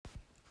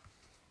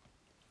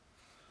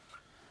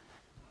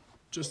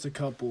Just a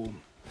couple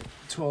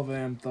 12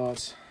 a.m.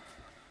 thoughts.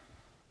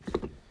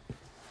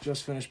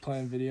 Just finished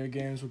playing video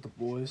games with the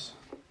boys.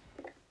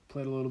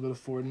 Played a little bit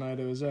of Fortnite.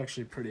 It was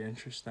actually pretty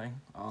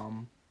interesting.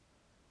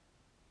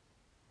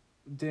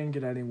 Didn't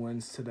get any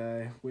wins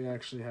today. We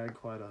actually had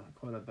quite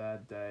a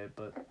bad day,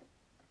 but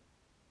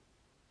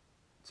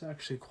it's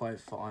actually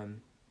quite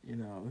fun,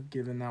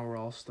 given that we're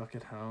all stuck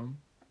at home.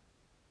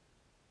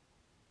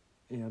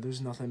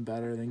 There's nothing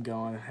better than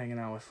going and hanging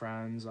out with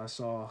friends. I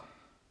saw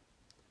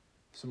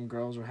some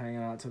girls were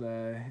hanging out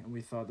today, and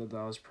we thought that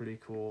was pretty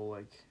cool,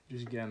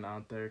 just getting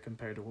out there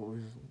compared to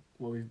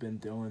what we've been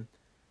doing.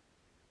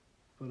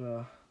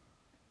 But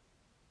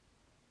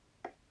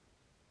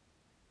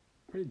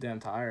pretty damn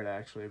tired,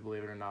 actually,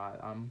 believe it or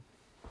not.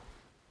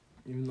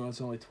 Even though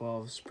it's only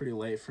 12, it's pretty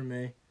late for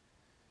me.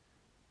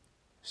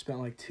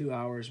 Spent 2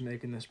 hours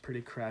making this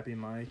pretty crappy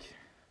mic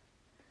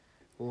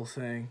little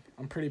thing.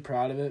 I'm pretty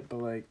proud of it,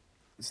 but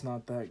it's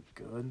not that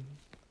good.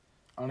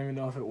 I don't even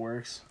know if it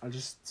works. I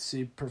just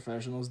see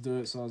professionals do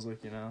it, so I was like,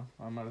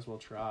 I might as well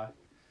try.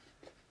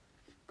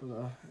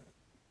 But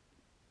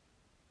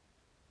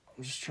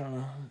I'm just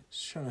trying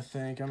to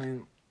think.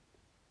 I'm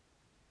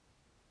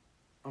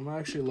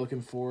actually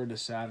looking forward to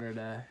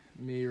Saturday.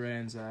 Me, Ray,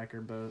 and Zach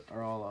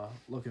are all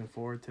looking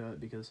forward to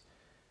it, because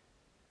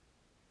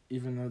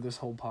even though this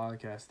whole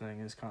podcast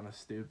thing is kind of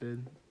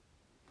stupid,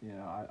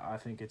 I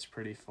think it's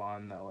pretty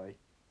fun that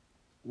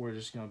we're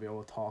just gonna be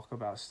able to talk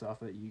about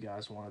stuff that you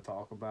guys want to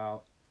talk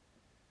about.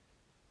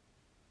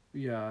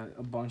 We got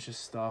a bunch of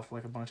stuff,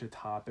 a bunch of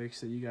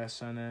topics that you guys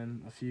sent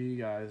in. A few of you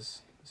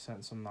guys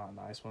sent some not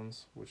nice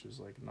ones, which is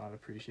not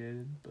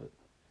appreciated, but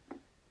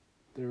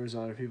there was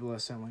other people that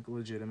sent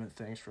legitimate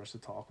things for us to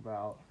talk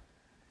about,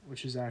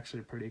 which is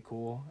actually pretty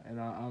cool. And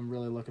I'm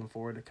really looking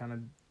forward to kind of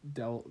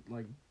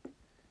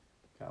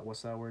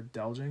what's that word?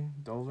 Delving?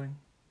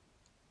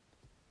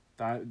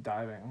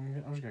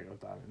 Diving. I'm just gonna go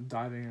diving.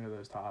 Diving into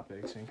those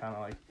topics and kind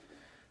of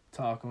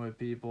talking with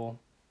people.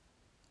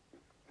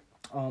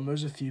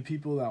 There's a few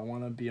people that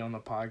want to be on the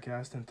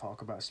podcast and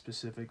talk about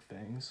specific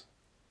things.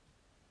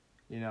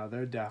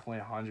 They're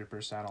definitely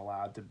 100%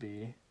 allowed to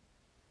be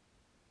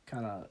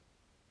kind of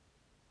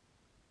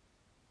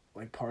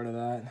part of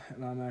that.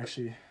 And I'm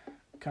actually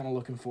kind of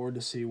looking forward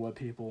to see what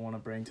people want to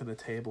bring to the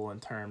table in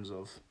terms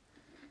of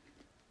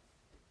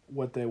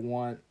what they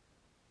want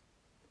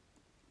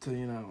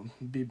to,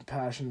 be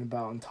passionate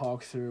about and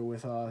talk through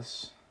with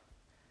us.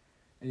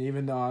 And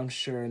even though I'm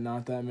sure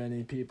not that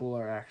many people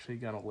are actually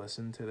going to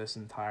listen to this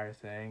entire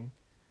thing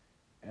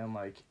and,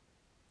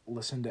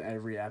 listen to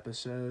every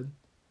episode,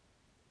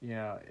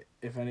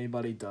 if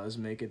anybody does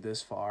make it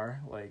this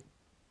far,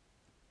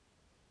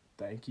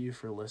 thank you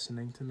for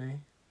listening to me,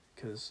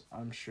 because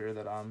I'm sure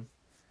that I'm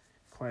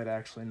quite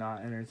actually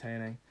not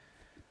entertaining.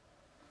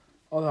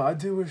 Although I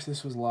do wish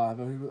this was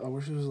live. I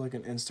wish it was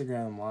an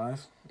Instagram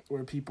live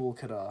where people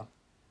could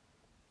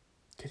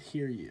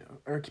hear you,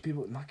 or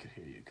people not could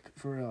hear you,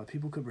 for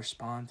people could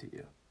respond to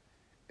you,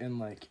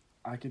 and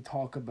I could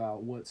talk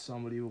about what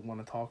somebody would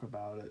want to talk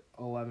about at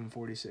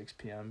 11:46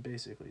 p.m.,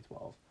 basically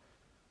 12.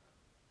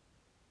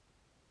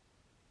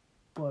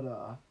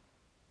 But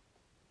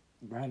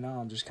right now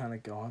I'm just kind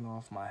of going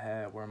off my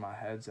head where my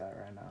head's at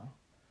right now.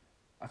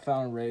 I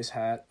found Ray's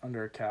hat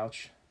under a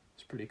couch.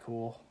 It's pretty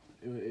cool.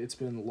 It's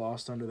been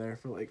lost under there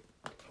for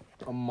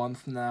a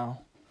month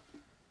now,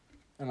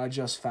 and I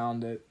just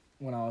found it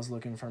when I was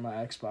looking for my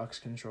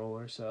Xbox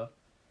controller, so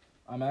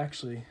I'm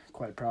actually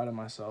quite proud of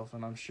myself,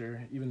 and I'm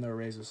sure, even though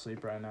Ray's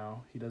asleep right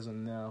now, he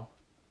doesn't know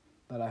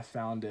that I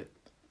found it.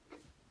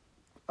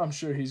 I'm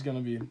sure he's going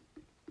to be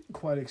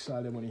quite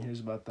excited when he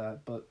hears about that.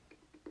 But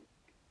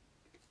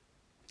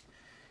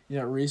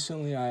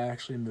recently I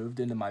actually moved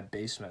into my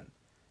basement,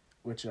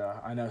 which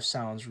I know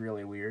sounds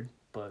really weird,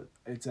 but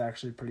it's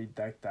actually pretty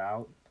decked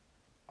out.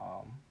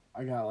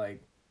 I got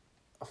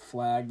a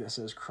flag that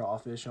says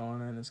crawfish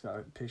on it. It's got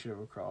a picture of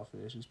a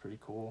crawfish. It's pretty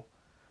cool.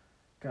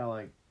 Got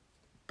a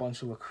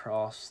bunch of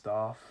lacrosse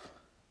stuff,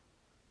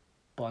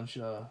 bunch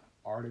of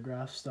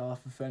autograph stuff.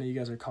 If any of you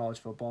guys are college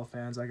football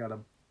fans, I got a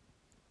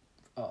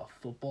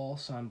football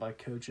signed by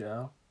Coach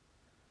O,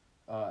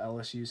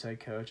 LSU's head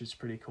coach. It's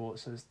pretty cool. It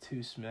says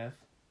To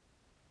Smith,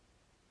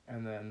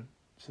 and then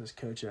it says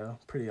Coach O.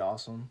 Pretty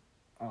awesome.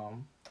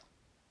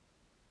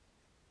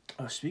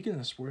 Speaking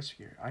of sports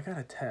gear, I got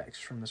a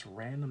text from this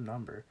random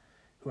number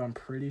who I'm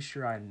pretty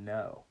sure I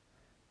know,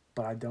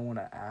 but I don't want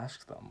to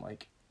ask them,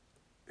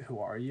 who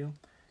are you?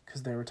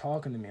 Because they were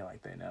talking to me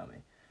like they know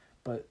me.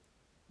 But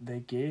they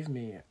gave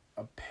me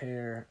a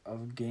pair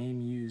of a game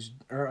used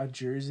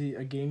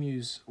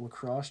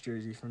lacrosse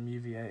jersey from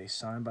UVA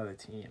signed by the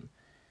team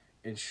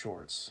in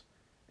shorts.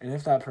 And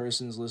if that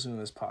person's listening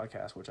to this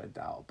podcast, which I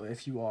doubt, but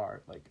if you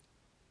are,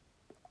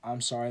 I'm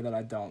sorry that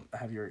I don't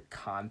have your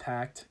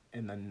contact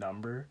in the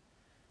number,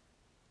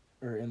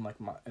 or in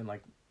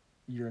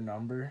your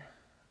number,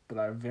 but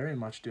I very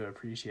much do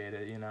appreciate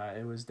it.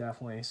 It was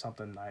definitely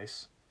something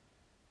nice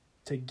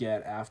to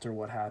get after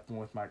what happened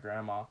with my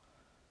grandma.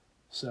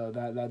 So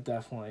that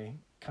definitely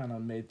kind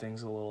of made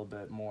things a little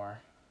bit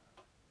more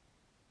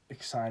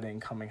exciting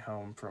coming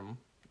home from,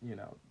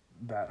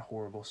 that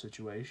horrible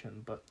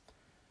situation. But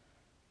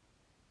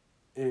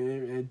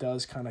it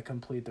does kind of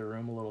complete the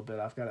room a little bit.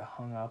 I've got it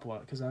hung up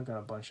on, because I've got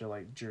a bunch of,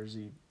 like,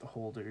 jersey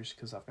holders,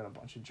 because I've got a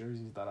bunch of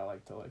jerseys that I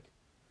like to, like,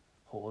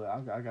 hold.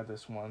 I got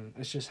this one.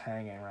 It's just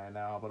hanging right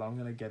now, but I'm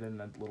going to get it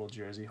in a little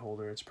jersey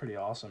holder. It's pretty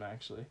awesome,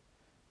 actually.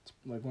 It's,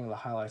 like, one of the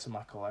highlights of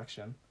my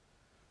collection.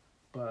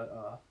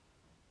 But,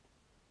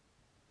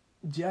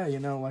 yeah,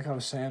 like I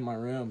was saying, my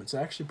room, it's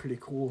actually pretty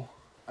cool.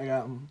 I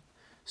got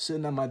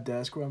sitting at my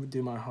desk where I'm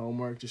do my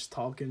homework, just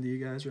talking to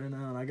you guys right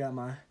now, and I got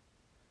my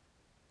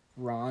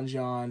Ron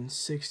John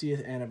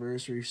 60th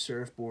anniversary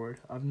surfboard.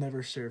 I've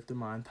never surfed in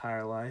my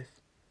entire life.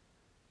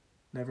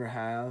 Never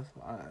have.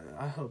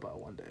 I hope I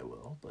one day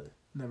will, but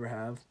never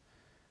have.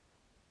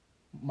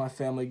 My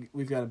family,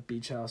 we've got a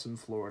beach house in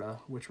Florida,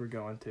 which we're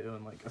going to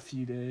in like a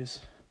few days,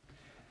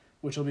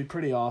 which will be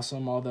pretty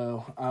awesome,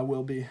 although I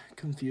will be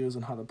confused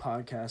on how the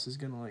podcast is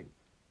going to like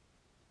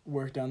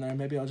work down there.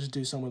 Maybe I'll just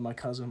do some with my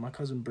cousin. My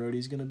cousin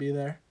Brody's going to be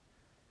there.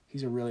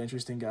 He's a really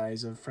interesting guy.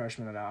 He's a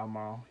freshman at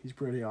Albemarle. He's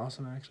pretty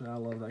awesome, actually. I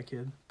love that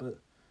kid, but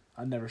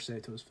I'd never say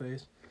it to his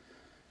face.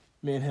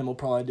 Me and him will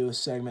probably do a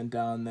segment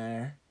down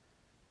there.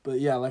 But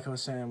yeah, like I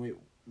was saying,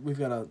 we've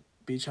got a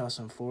beach house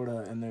in Florida,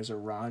 and there's a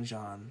Ron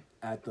John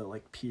at the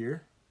like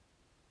pier.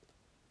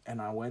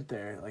 And I went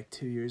there like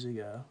 2 years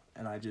ago,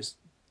 and I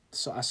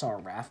saw a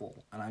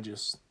raffle, and I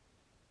just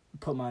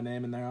put my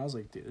name in there. I was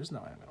like, dude, there's no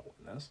way I'm gonna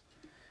win this.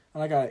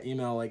 And I got an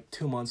email like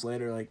 2 months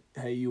later, like,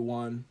 hey, you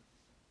won.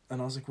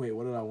 And I was like, wait,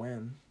 what did I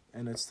win?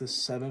 And it's this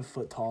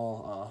 7-foot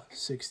tall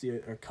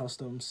 60th or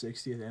custom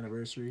 60th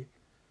anniversary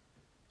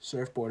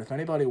surfboard. If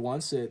anybody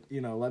wants it,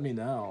 let me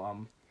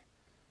know.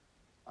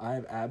 I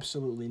have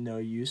absolutely no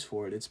use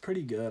for it. It's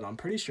pretty good. I'm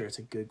pretty sure it's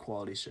a good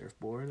quality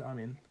surfboard. I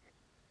mean,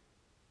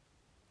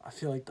 I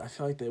feel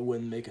like they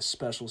wouldn't make a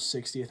special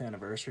 60th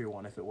anniversary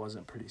one if it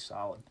wasn't pretty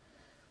solid.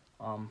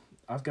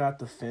 I've got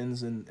the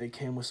fins, and it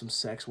came with some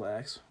Sex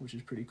Wax, which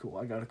is pretty cool.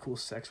 I got a cool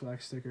Sex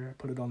Wax sticker. I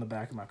put it on the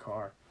back of my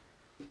car.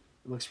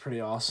 It looks pretty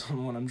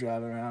awesome when I'm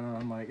driving around, and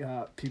I'm like,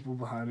 people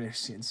behind me are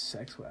seeing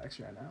Sex Wax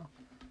right now.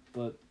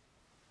 But,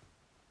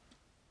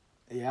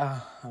 yeah,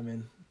 I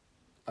mean,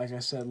 like I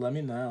said, let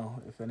me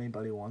know if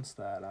anybody wants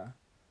that.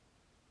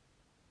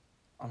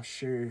 I'm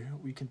sure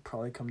we can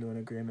probably come to an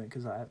agreement,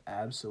 because I have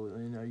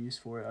absolutely no use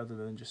for it other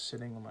than just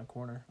sitting on my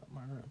corner of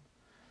my room.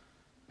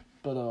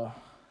 But,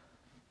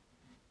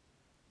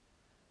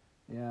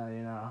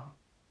 yeah,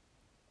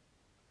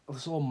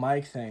 this little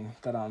mic thing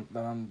that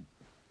I'm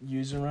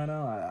using right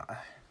now,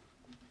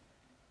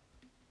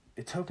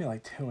 it took me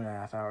like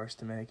 2.5 hours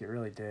to make. It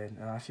really did,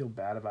 and I feel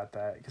bad about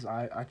that, because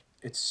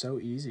it's so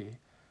easy.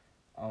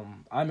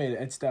 I made it.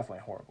 It's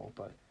definitely horrible,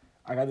 but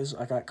I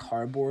got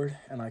cardboard,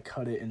 and I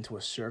cut it into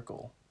a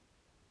circle,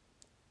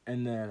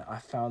 and then I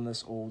found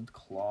this old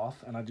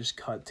cloth, and I just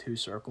cut 2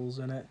 circles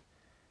in it,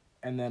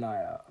 and then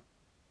I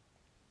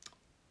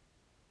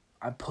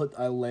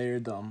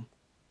layered them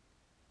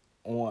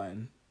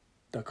on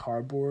the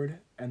cardboard,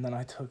 and then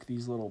I took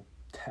these little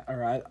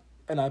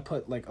I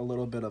put like a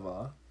little bit of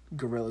a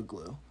Gorilla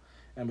Glue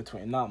in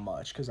between, not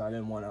much, because I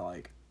didn't want to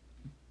like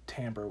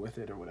tamper with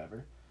it or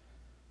whatever,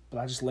 but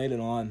I just laid it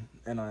on,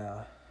 and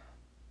I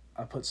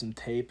put some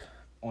tape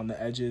on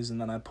the edges, and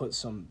then I put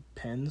some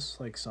pins,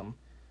 like some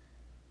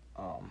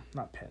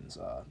not pins,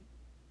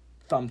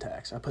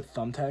 thumbtacks. I put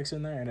thumbtacks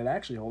in there, and it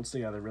actually holds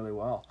together really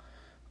well.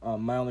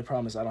 My only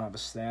problem is I don't have a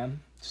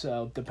stand,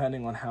 so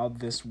depending on how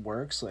this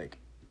works, like,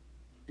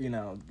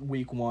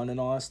 week 1 and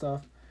all that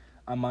stuff,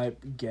 I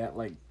might get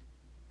like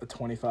a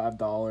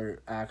 $25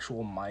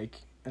 actual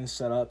mic and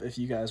setup if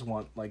you guys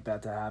want like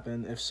that to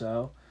happen. If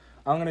so,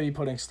 I'm gonna be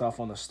putting stuff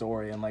on the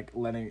story and like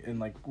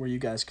where you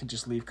guys can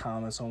just leave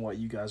comments on what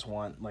you guys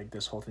want like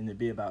this whole thing to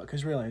be about,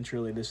 because really and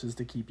truly this is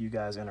to keep you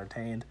guys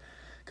entertained,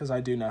 because I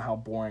do know how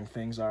boring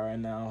things are right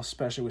now,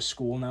 especially with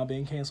school now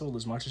being canceled.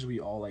 As much as we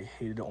all like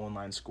hated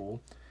online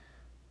school,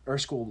 or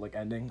school like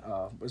ending,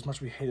 as much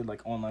as we hated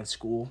like online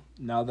school,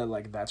 now that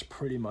like that's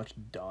pretty much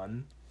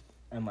done,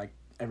 and like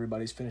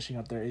everybody's finishing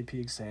up their AP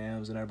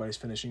exams and everybody's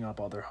finishing up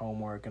all their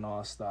homework and all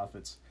that stuff,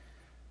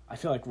 I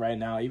feel like right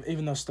now,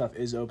 even though stuff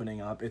is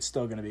opening up, it's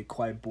still going to be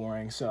quite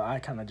boring. So I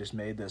kind of just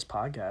made this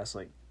podcast.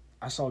 Like,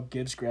 I saw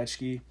Gibbs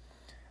Gretzky.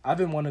 I've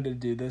been wanting to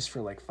do this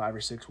for like 5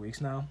 or 6 weeks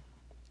now.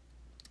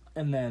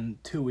 And then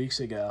 2 weeks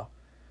ago,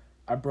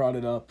 I brought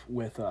it up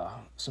with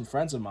some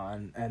friends of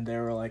mine, and they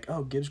were like,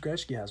 oh, Gibbs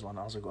Gretzky has one.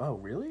 I was like, oh,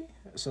 really?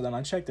 So then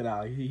I checked it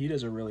out. He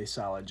does a really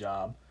solid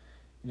job.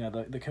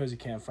 The Cozy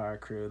Campfire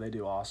crew, they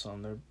do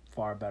awesome. They're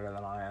far better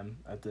than I am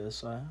at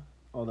this,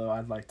 although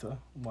I'd like to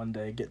one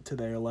day get to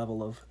their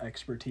level of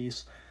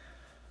expertise.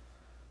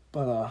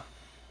 But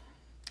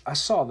I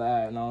saw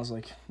that, and I was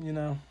like,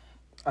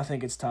 I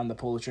think it's time to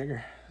pull the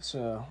trigger.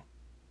 So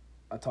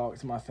I talked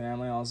to my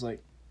family. I was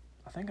like,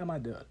 I think I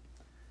might do it.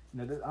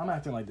 I'm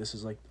acting like this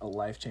is like a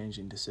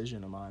life-changing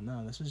decision of mine.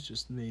 No, this is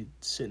just me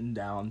sitting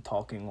down,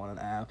 talking on an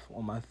app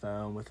on my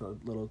phone with a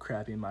little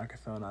crappy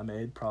microphone I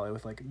made, probably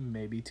with like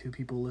maybe 2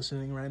 people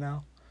listening right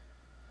now.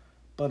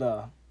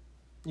 But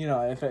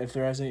if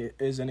there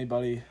is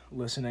anybody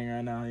listening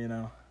right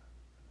now,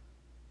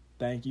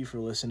 thank you for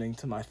listening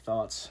to my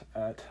thoughts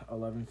at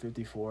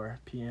 11:54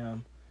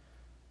 p.m.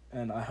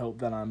 And I hope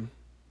that I'm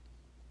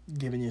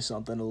giving you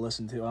something to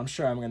listen to. I'm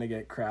sure I'm gonna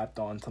get crapped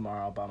on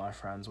tomorrow by my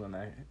friends when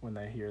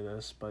they hear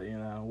this, but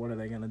what are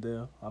they gonna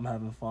do? I'm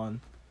having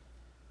fun.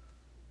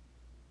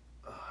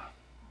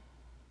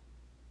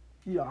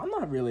 I'm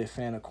not really a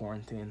fan of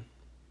quarantine.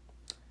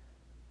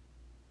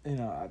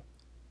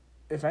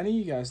 If any of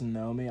you guys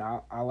know me,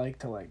 I like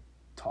to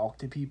talk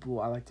to people.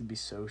 I like to be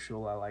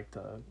social. I like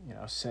to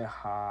say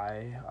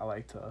hi. I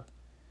like to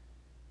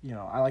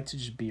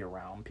just be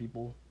around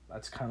people.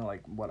 That's kind of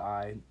like what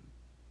I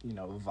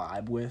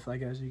vibe with, I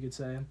guess you could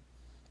say.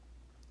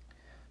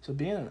 So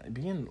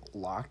being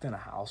locked in a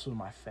house with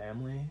my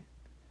family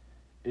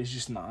is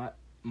just not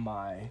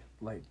my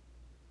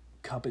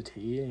cup of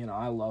tea.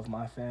 I love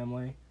my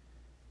family.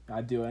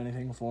 I'd do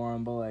anything for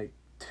them, but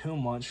 2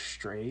 months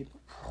straight.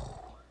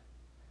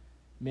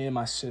 Me and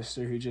my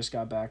sister, who just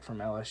got back from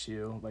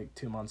LSU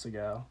 2 months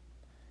ago,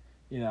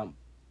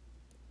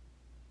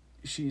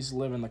 she was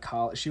living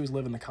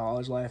the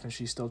college life, and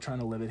she's still trying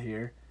to live it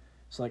here.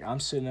 So I'm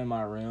sitting in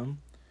my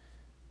room,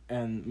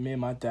 and me and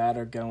my dad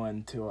are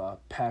going to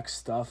pack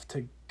stuff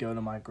to go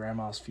to my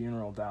grandma's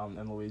funeral down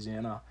in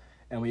Louisiana,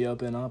 and we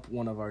open up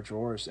one of our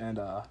drawers, and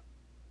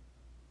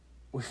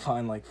we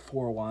find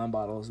 4 wine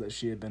bottles that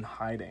she had been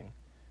hiding,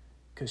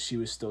 because she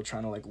was still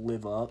trying to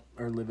live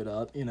it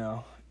up,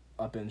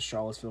 up in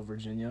Charlottesville,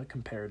 Virginia,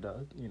 compared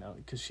to,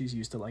 because she's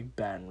used to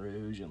Baton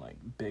Rouge and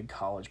big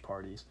college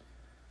parties.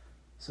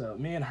 So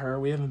me and her,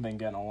 we haven't been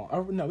getting along.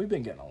 Oh, no, we've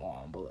been getting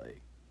along, but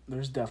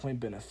there's definitely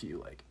been a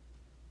few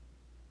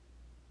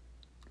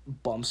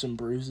bumps and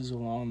bruises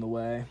along the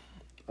way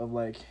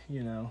of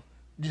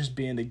just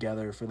being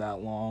together for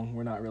that long.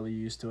 We're not really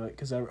used to it,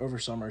 because over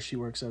summer she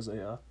works as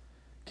a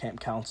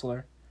camp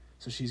counselor,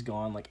 so she's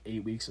gone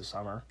 8 weeks of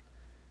summer,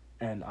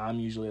 and I'm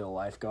usually a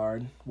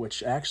lifeguard,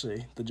 which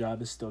actually the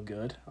job is still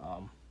good.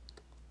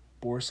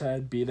 Boar's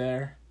Head, be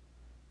there.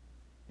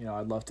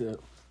 I'd love to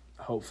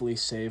hopefully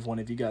save one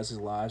of you guys'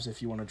 lives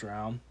if you want to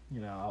drown.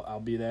 I'll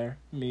be there.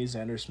 Me,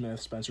 Xander Smith,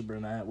 Spencer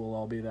Burnett, we'll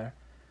all be there.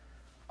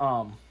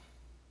 I'm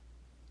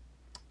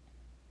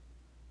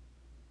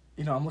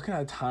looking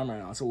at a time right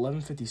now. It's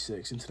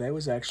 11:56, and today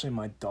was actually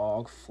my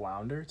dog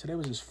Flounder. Today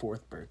was his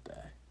 4th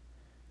birthday.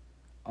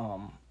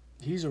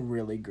 He's a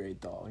really great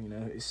dog,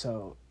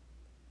 so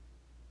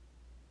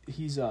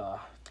he's a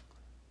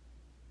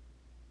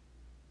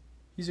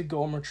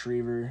golden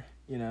retriever.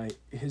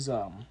 His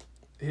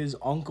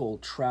uncle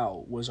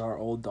Trout was our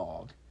old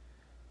dog.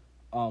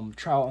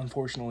 Trout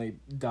unfortunately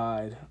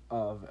died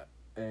of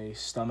a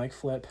stomach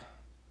flip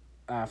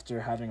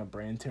after having a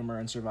brain tumor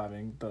and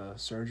surviving the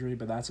surgery,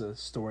 but that's a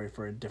story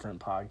for a different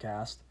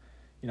podcast.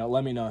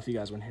 Let me know if you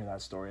guys want to hear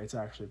that story. It's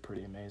actually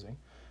pretty amazing.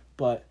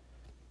 But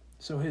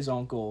so his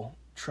uncle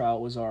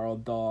Trout was our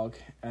old dog,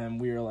 and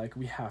we were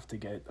we have to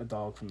get a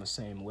dog from the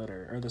same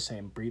litter or the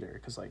same breeder,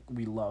 because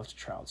we loved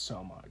Trout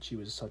so much. He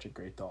was such a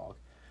great dog.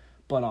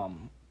 But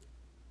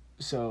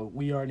so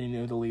we already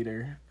knew the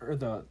leader or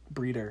the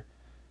breeder.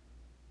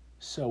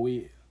 So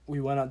we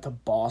went out to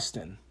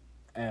Boston,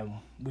 and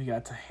we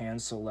got to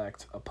hand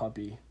select a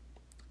puppy,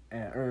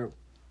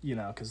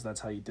 because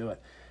that's how you do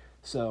it.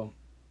 So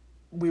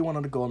we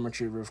wanted a golden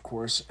retriever, of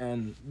course,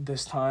 and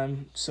this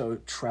time, so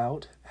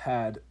Trout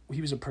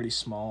he was a pretty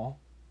small,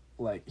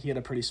 he had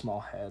a pretty small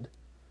head,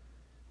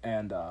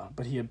 and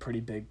but he had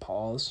pretty big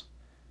paws.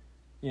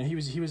 He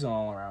was an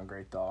all-around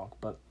great dog,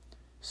 but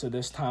so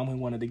this time we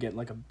wanted to get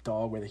a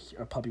dog with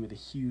a puppy with a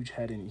huge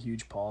head and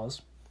huge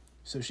paws.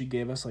 So she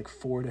gave us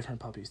 4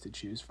 different puppies to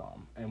choose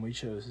from, and we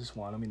chose this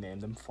one, and we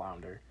named him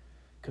Flounder,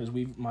 because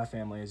my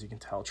family, as you can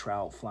tell,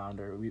 Trout,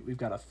 Flounder, we've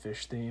got a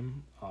fish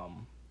theme,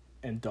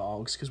 and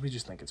dogs, because we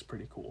just think it's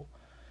pretty cool.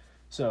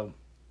 So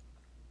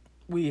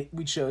we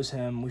chose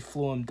him. We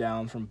flew him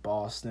down from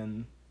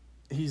Boston.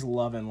 He's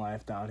loving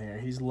life down here.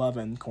 He's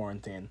loving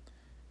quarantine.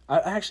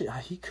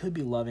 He could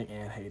be loving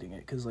and hating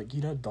it, because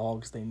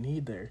dogs, they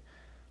need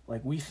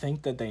we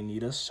think that they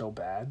need us so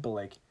bad,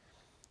 but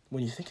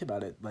when you think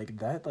about it,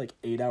 that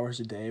 8 hours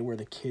a day where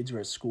the kids are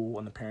at school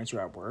and the parents are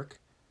at work,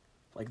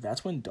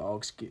 that's when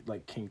dogs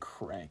can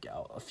crank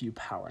out a few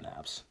power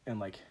naps.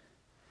 And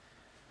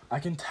I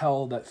can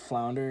tell that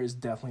Flounder is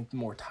definitely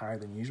more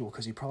tired than usual,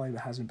 because he probably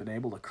hasn't been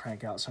able to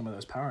crank out some of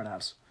those power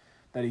naps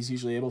that he's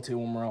usually able to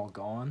when we're all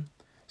gone,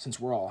 since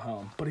we're all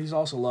home. But he's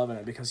also loving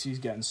it, because he's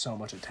getting so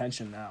much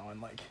attention now,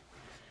 and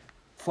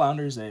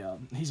Flounder's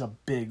he's a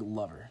big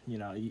lover.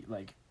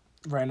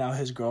 Right now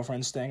his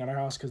girlfriend's staying at our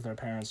house because their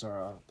parents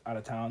are out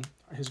of town.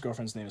 His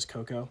girlfriend's name is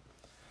Coco.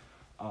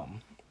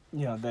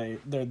 They're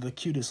the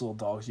cutest little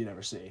dogs you'd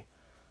ever see.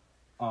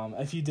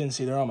 If you didn't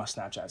see, they're on my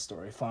Snapchat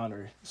story.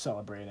 Flounder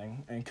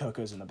celebrating, and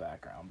Coco's in the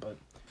background. But,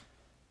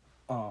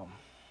 oh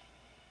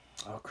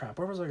crap,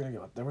 where was I gonna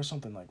go? There was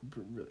something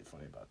really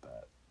funny about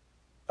that.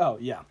 Oh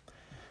yeah,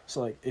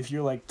 so if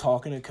you're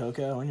talking to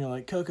Coco and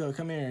you're Coco,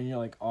 come here, and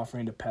you're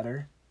offering to pet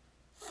her,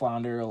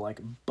 Flounder will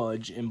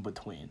budge in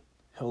between.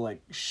 he'll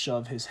like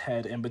shove his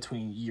head in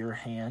between your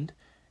hand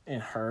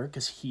and her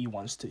because he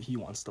wants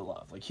to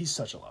love. Like, he's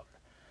such a lover.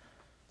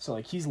 So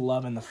like, he's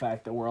loving the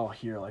fact that we're all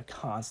here like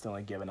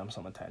constantly giving him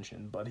some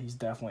attention, but he's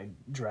definitely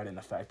dreading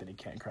the fact that he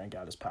can't crank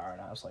out his power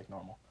naps like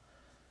normal.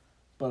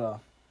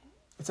 But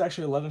it's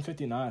actually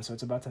 11:59, so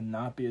it's about to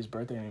not be his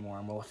birthday anymore,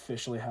 and we'll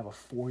officially have a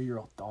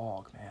 4-year-old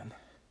dog, man.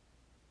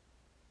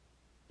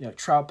 Yeah,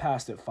 Trout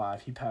passed at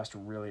 5. He passed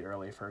really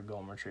early for a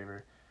golden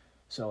retriever.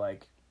 So,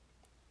 like,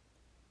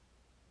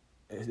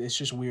 it's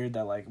just weird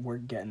that, like, we're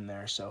getting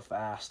there so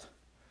fast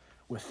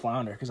with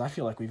Flounder, because I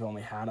feel like we've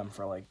only had him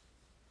for, like,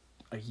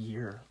 a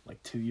year,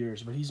 like 2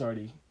 years, but he's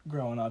already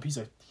growing up.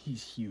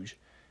 He's huge.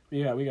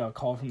 We got a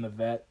call from the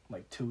vet,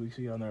 like, 2 weeks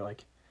ago, and they're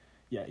like,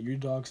 yeah, your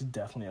dog's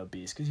definitely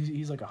obese, because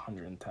he's like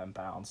 110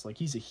 pounds. Like,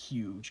 he's a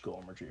huge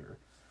golden retriever.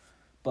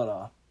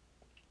 But,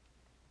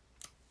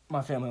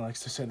 my family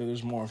likes to say that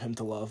there's more of him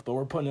to love, but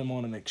we're putting him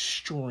on an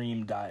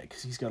extreme diet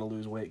because he's got to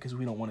lose weight because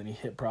we don't want any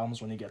hip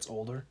problems when he gets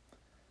older.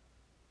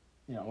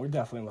 You know, we're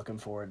definitely looking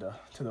forward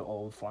to the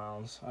old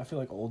Flowns. I feel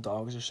like old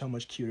dogs are so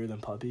much cuter than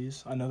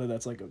puppies. I know that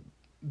that's like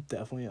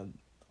definitely an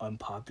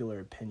unpopular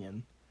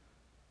opinion,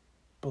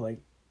 but like,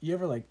 you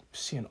ever like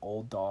see an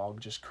old dog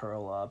just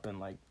curl up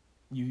and like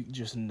you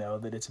just know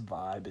that its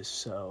vibe is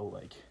so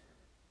like,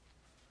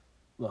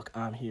 look,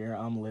 I'm here,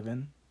 I'm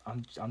living,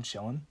 I'm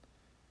chilling.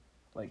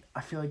 Like,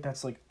 I feel like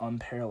that's, like,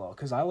 unparalleled.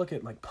 Because I look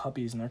at, like,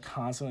 puppies, and they're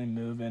constantly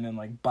moving and,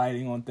 like,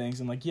 biting on things.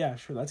 And, like, yeah,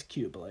 sure, that's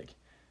cute. But, like,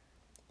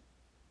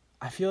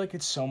 I feel like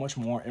it's so much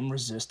more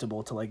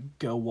irresistible to, like,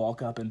 go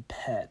walk up and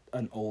pet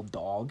an old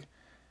dog.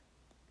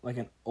 Like,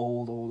 an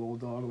old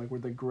dog, like,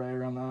 with the gray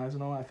around the eyes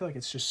and all that. I feel like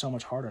it's just so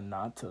much harder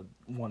not to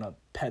want to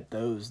pet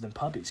those than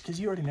puppies. Because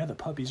you already know that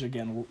puppies are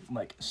getting,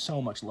 like,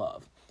 so much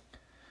love.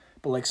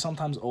 But, like,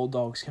 sometimes old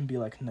dogs can be,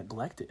 like,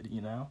 neglected, you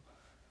know?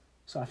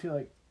 So I feel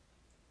like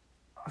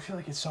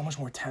it's so much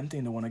more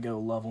tempting to want to go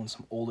love on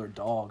some older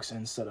dogs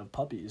instead of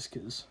puppies,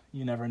 because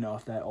you never know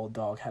if that old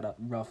dog had a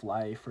rough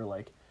life or,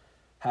 like,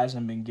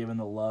 hasn't been given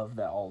the love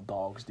that all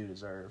dogs do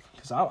deserve.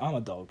 Because I'm a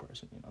dog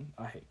person, you know.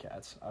 I hate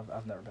cats.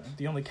 I've never been.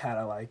 The only cat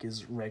I like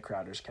is Ray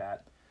Crowder's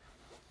cat.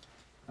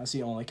 That's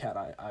the only cat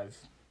I've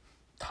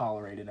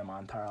tolerated in my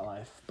entire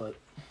life. But,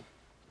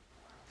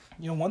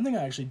 you know, one thing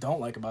I actually don't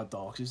like about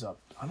dogs is I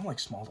don't like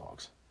small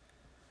dogs.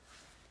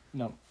 You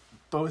know,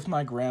 both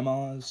my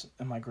grandmas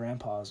and my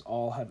grandpas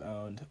all have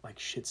owned, like,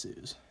 Shih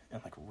Tzus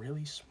and, like,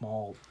 really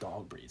small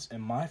dog breeds.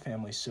 And my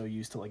family's so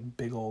used to, like,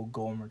 big old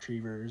golden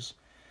retrievers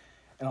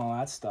and all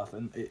that stuff.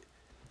 And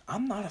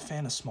I'm not a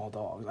fan of small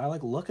dogs. I,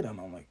 like, look at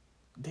them, I'm like,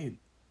 dude,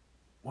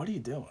 what are you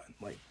doing?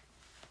 Like,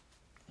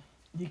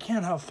 you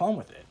can't have fun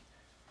with it,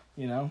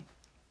 you know?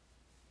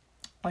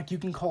 Like, you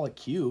can call it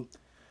cute,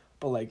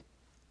 but, like,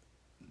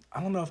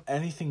 I don't know if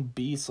anything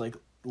beats, like,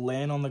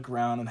 laying on the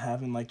ground and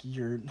having, like,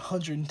 your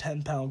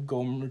 110-pound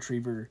golden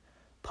retriever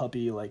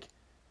puppy, like,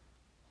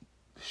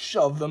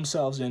 shove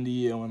themselves into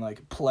you and,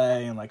 like,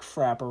 play and, like,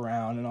 frap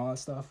around and all that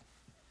stuff.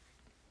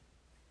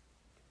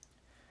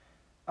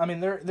 I mean,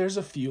 there's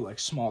a few, like,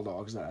 small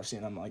dogs that I've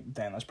seen. I'm like,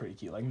 damn, that's pretty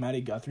cute. Like, Maddie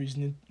Guthrie's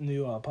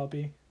new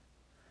puppy.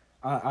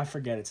 I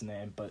forget its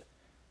name, but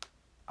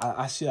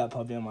I see that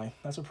puppy, I'm like,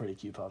 that's a pretty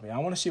cute puppy. I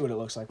want to see what it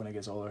looks like when it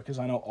gets older, because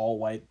I know all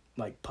white,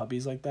 like,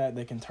 puppies like that,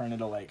 they can turn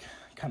into, like,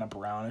 kind of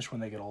brownish when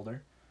they get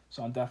older.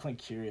 So I'm definitely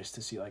curious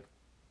to see, like,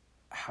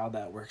 how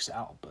that works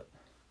out. But,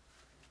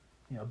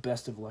 you know,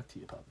 best of luck to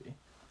you, puppy.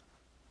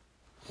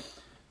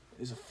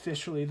 It is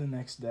officially the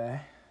next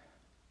day.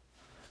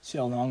 See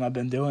how long I've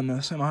been doing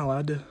this. Am I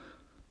allowed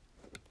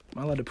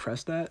to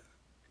press that?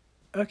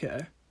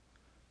 Okay.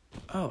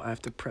 Oh, I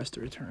have to press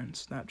to return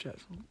Snapchat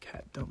from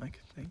Cat Domick.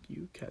 Thank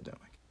you, Cat Domick.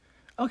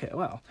 Okay,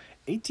 wow.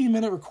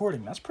 18-minute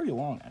recording. That's pretty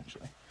long,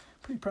 actually.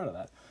 Pretty proud of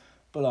that.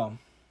 But,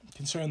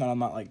 considering that I'm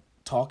not, like,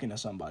 talking to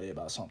somebody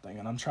about something,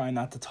 and I'm trying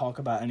not to talk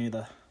about any of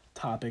the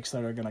topics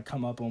that are going to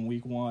come up on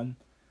week 1.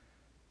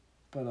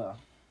 But,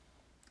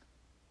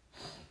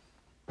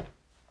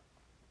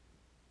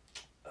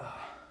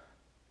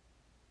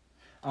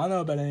 I don't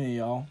know about any of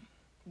y'all,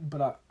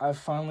 but I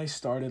finally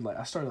started, like,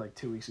 I started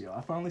 2 weeks ago.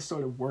 I finally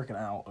started working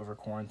out over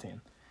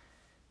quarantine.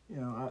 You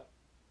know,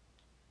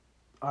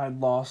 I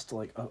lost,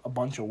 like, a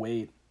bunch of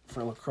weight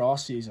for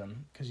lacrosse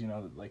season, because, you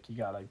know, like, you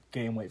gotta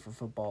gain weight for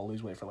football,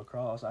 lose weight for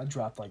lacrosse. I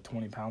dropped, like,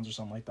 20 pounds or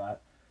something like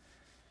that.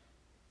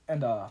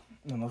 And,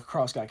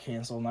 lacrosse got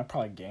canceled, and I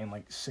probably gained,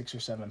 like, 6 or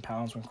 7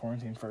 pounds when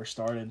quarantine first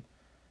started.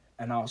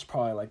 And I was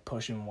probably, like,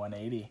 pushing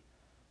 180.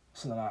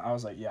 So then I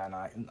was like, yeah,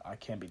 no, I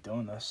can't be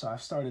doing this. So I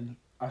started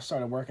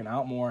working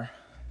out more,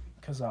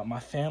 because my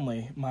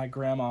family, my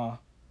grandma,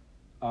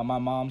 my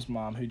mom's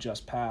mom, who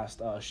just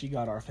passed, she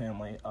got our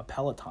family a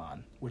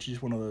Peloton, which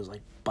is one of those,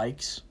 like,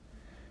 bikes,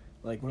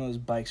 like, one of those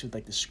bikes with,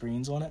 like, the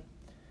screens on it.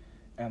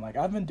 And, like,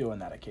 I've been doing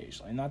that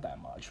occasionally, not that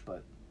much,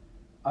 but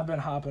I've been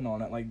hopping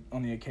on it, like,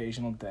 on the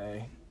occasional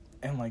day,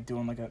 and, like,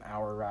 doing, like, an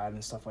hour ride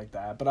and stuff like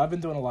that. But I've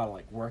been doing a lot of,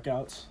 like,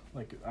 workouts.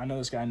 Like, I know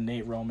this guy,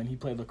 Nate Roman, he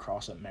played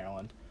lacrosse at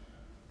Maryland.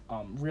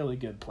 Really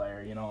good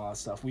player, you know, all that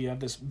stuff. We have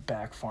this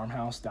back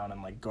farmhouse down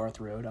in, like, Garth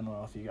Road. I don't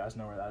know if you guys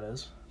know where that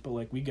is. but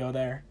like we go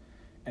there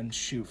and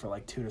shoot for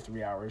like 2 to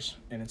 3 hours,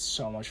 and it's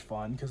so much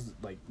fun because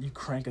like you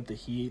crank up the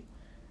heat,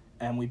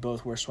 and we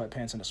both wear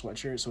sweatpants and a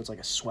sweatshirt, so it's like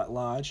a sweat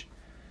lodge.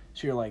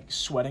 So you're like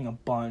sweating a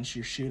bunch.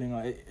 You're shooting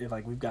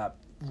like we've got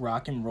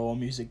rock and roll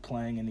music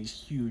playing in these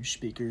huge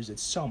speakers.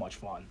 It's so much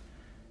fun,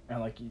 and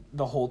like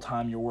the whole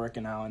time you're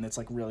working out, and it's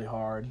like really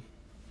hard.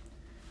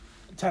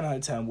 10 out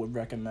of 10 would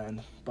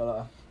recommend.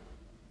 But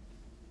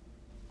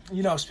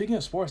speaking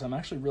of sports, I'm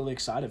actually really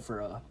excited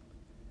for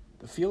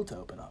the field to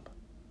open up.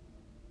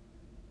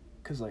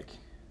 Cause like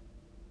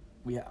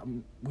we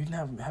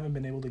haven't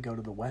been able to go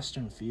to the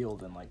Western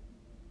field and like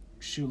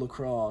shoot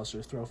lacrosse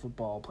or throw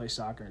football, play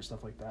soccer and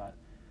stuff like that.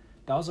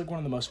 That was like one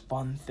of the most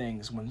fun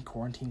things when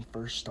quarantine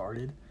first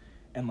started,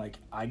 and like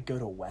I'd go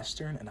to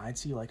Western and I'd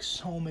see like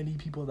so many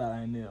people that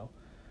I knew,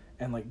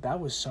 and like that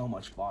was so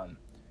much fun.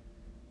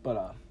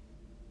 But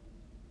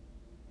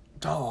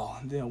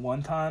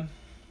one time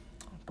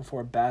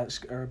before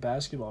a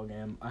basketball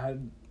game, I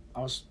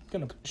was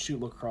gonna shoot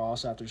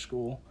lacrosse after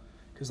school,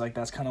 because like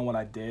that's kind of what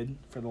I did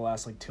for the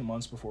last like 2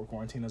 months before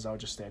quarantine, is I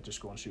would just stay after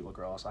school and shoot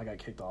lacrosse. I got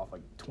kicked off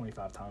like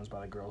 25 times by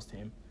the girls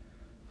team,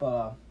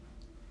 but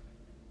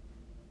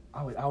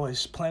I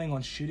was planning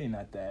on shooting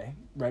that day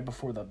right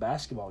before the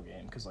basketball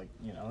game, because like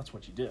that's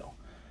what you do.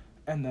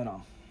 And then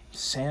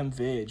Sam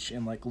Vidge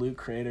and like Luke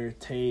Crater,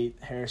 Tate,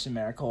 Harrison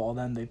Miracle, all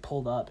them, they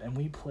pulled up and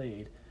we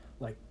played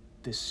like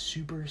this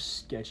super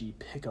sketchy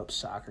pickup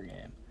soccer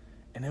game,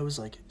 and it was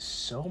like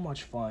so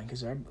much fun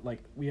because like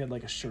we had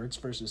like a shirts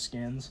versus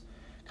skins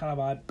kind of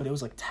vibe, but it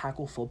was like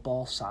tackle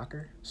football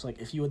soccer. So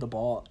like if you had the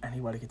ball,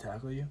 anybody could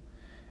tackle you.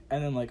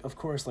 And then like of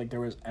course like there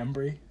was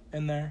Embry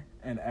in there,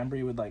 and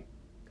Embry would like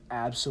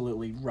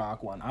absolutely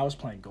rock one. I was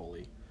playing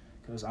goalie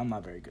because I'm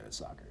not very good at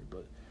soccer,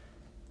 but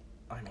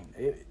I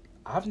mean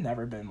I've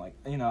never been like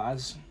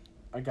as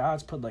a guy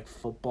that's put like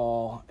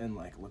football and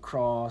like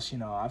lacrosse,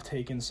 I've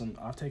taken some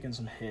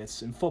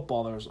hits. In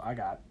football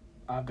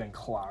I've been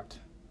clocked.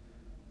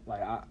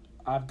 Like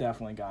I've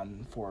definitely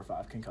gotten 4 or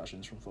 5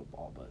 concussions from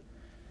football, but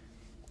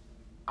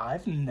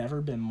I've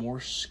never been more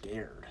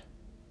scared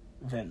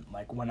than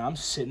like when I'm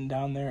sitting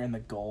down there in the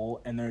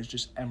goal and there's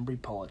just Embry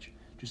Pulich.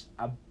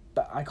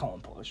 I call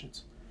him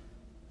Pulich.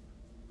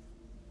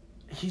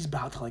 He's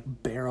about to like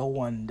barrel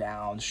one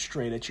down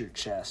straight at your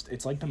chest.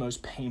 It's like the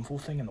most painful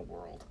thing in the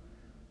world.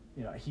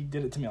 He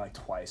did it to me like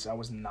twice. I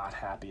was not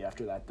happy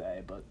after that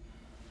day, but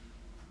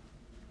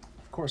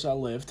of course I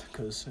lived,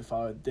 because if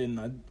I didn't,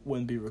 I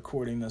wouldn't be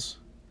recording this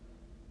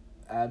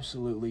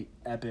absolutely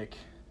epic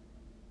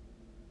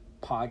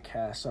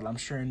podcast that I'm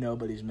sure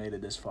nobody's made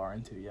it this far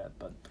into yet.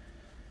 But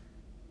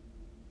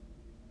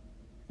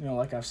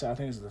like I've said, I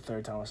think this is the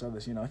 3rd time I said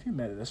this, if you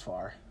made it this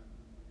far,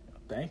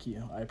 thank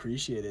you. I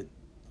appreciate it.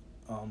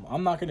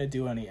 I'm not going to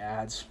do any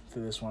ads for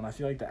this one. I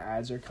feel like the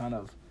ads are kind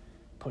of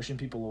pushing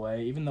people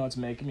away, even though it's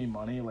making me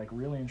money. Like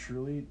really and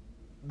truly,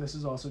 this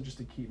is also just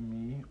to keep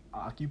me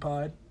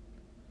occupied,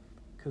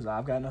 because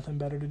I've got nothing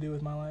better to do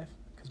with my life,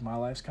 because my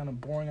life's kind of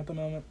boring at the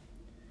moment.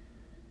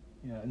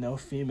 No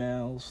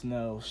females,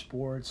 no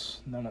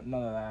sports, none of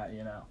that,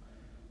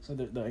 So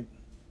they're like,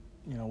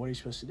 what are you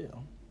supposed to do?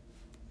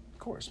 Of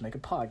course, make a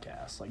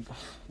podcast. Like,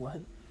 what?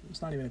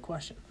 It's not even a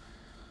question.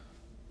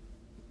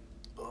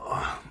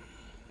 Oh,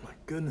 my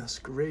goodness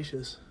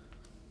gracious.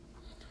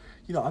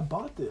 I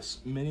bought this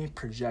mini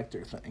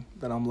projector thing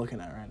that I'm looking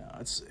at right now.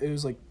 It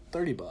was like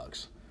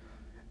 $30,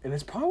 and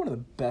it's probably one of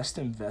the best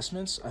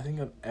investments I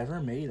think I've ever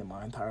made in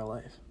my entire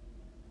life.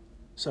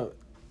 So,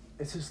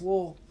 it's this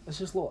little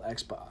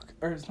Xbox,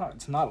 or it's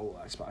not a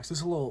little Xbox.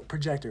 It's a little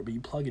projector, but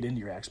you plug it into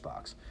your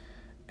Xbox,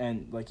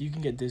 and like you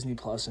can get Disney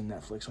Plus and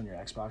Netflix on your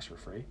Xbox for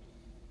free.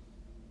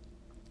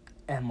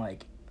 And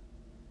like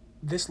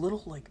this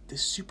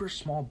super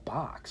small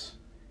box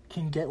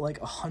can get like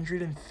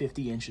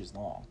 150 inches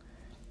long.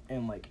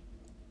 And like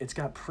it's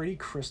got pretty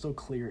crystal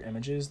clear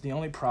images. The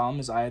only problem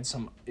is I had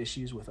some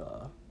issues with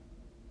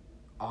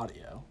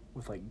audio,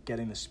 with like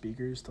getting the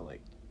speakers to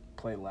like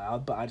play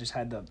loud, but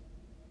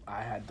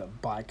I had to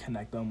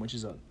bi-connect them, which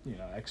is a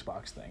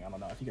Xbox thing. I don't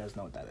know if you guys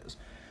know what that is,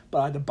 but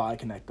I had to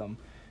bi-connect them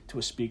to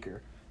a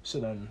speaker so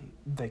then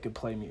they could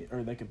play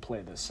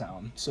the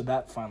sound. So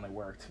that finally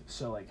worked.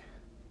 So like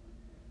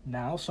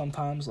now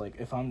sometimes like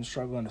if I'm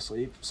struggling to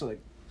sleep, so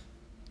like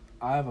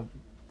I have a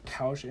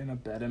couch and a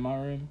bed in my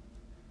room.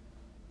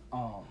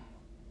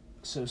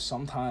 So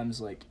sometimes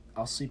like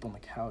I'll sleep on the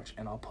couch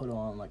and I'll put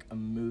on like a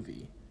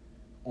movie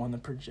on the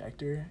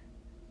projector,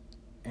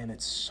 and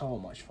it's so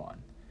much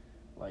fun.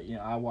 Like,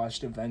 I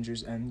watched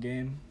Avengers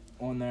Endgame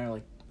on there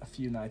like a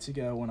few nights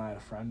ago when I had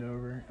a friend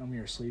over, and we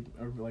were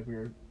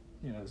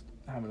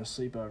having a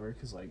sleepover,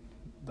 because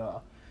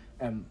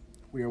and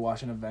we were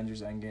watching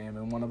Avengers Endgame,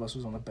 and one of us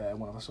was on the bed,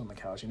 one of us was on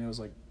the couch, and it was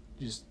like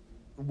just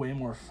way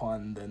more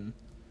fun than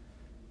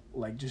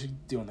like just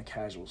doing the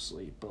casual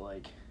sleep. But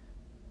like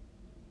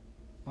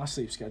my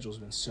sleep schedule's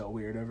been so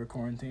weird over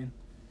quarantine,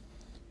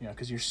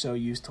 because you're so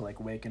used to like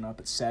waking up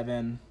at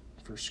 7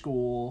 for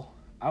school.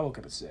 I woke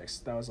up at 6.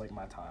 That was like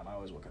my time. I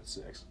always woke up at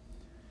 6.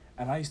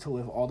 And I used to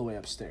live all the way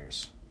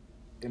upstairs.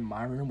 in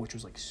my room, which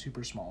was, like,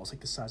 super small. It was,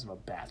 like, the size of a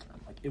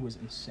bathroom. Like, it was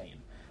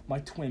insane. My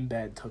twin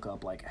bed took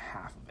up, like,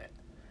 half of it.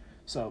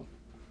 So,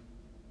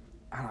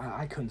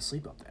 I couldn't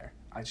sleep up there.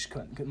 I just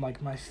couldn't.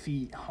 Like, my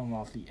feet hung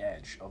off the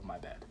edge of my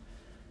bed.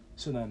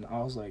 So then I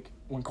was like,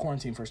 when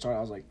quarantine first started,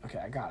 I was like, okay,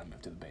 I gotta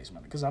move to the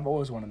basement. Because I've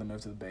always wanted to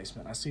move to the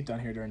basement. I sleep down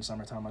here during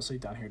summertime. I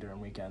sleep down here during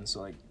weekends.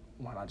 So, like,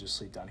 why not just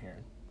sleep down here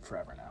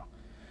forever now?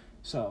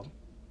 So,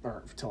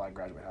 or till I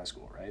graduate high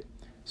school, right?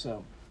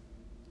 So,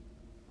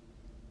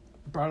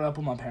 brought it up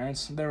with my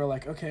parents. They were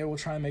like, okay, we'll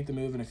try and make the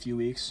move in a few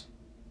weeks.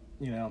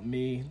 You know,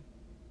 me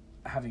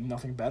having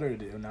nothing better to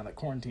do now that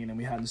quarantine and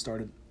we hadn't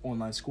started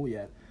online school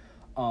yet,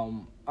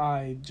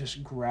 I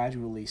just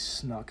gradually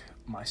snuck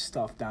my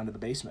stuff down to the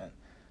basement.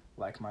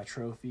 Like my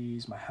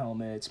trophies, my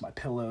helmets, my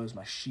pillows,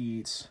 my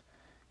sheets,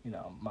 you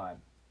know, my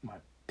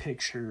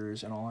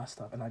pictures and all that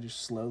stuff. And I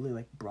just slowly,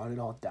 like, brought it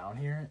all down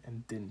here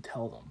and didn't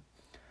tell them.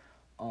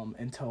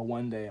 Until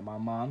one day my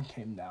mom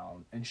came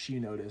down and she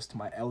noticed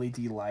my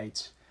LED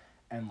lights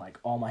and, like,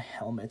 all my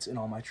helmets and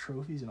all my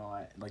trophies and all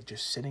that, like,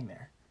 just sitting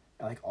there,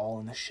 like, all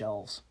in the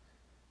shelves.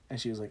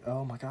 And she was like,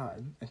 oh my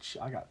God. And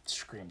I got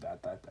screamed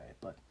at that day,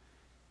 but,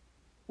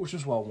 which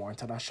was well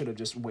warranted. I should have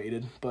just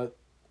waited, but,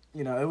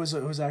 you know, it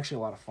was actually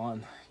a lot of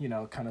fun, you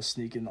know, kind of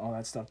sneaking all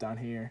that stuff down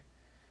here.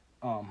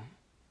 You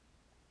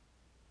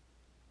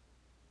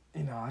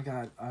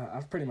know,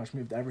 I've pretty much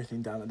moved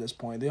everything down at this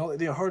point.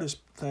 The hardest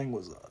thing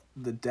was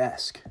the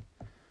desk,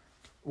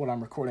 what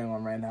I'm recording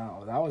on right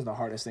now. That was the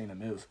hardest thing to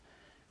move,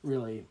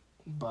 really.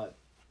 But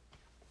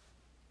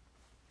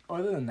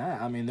other than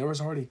that, I mean, there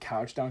was already a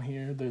couch down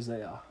here. There's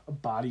a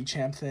body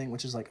champ thing,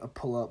 which is like a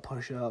pull-up,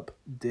 push-up,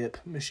 dip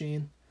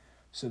machine.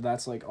 So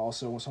that's, like,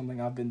 also something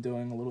I've been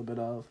doing a little bit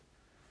of.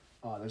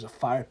 There's a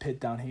fire pit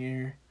down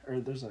here. Or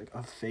there's, like,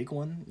 a fake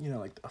one, you know,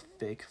 like a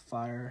fake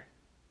fire.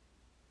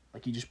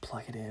 Like, you just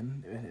plug it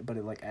in, but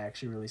it, like,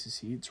 actually releases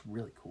heat. It's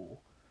really cool.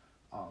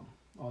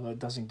 Although it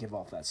doesn't give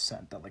off that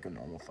scent that, like, a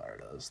normal fire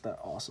does. That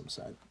awesome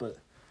scent. But,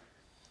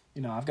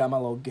 you know, I've got my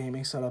little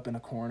gaming setup in a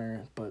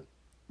corner. But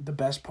the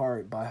best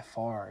part, by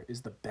far,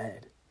 is the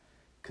bed.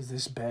 Because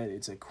this bed,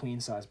 it's a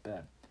queen-size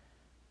bed.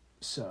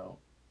 So,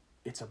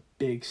 it's a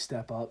big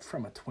step up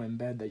from a twin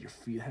bed that your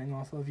feet hang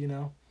off of, you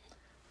know?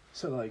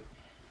 So, like,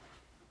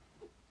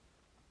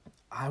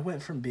 I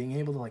went from being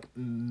able to, like,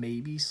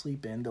 maybe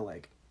sleep in to,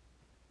 like,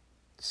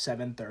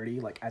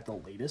 7:30, like, at the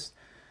latest,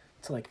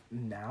 to, like,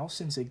 now,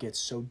 since it gets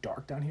so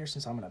dark down here,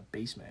 since I'm in a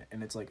basement,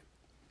 and it's, like,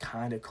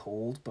 kind of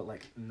cold, but,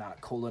 like,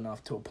 not cold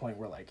enough to a point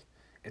where, like,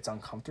 it's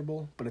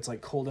uncomfortable, but it's, like,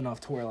 cold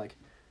enough to where, like,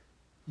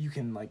 you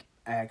can, like,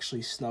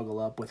 actually snuggle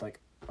up with, like,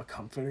 a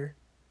comforter.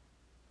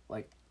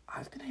 Like,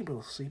 I've been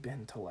able to sleep in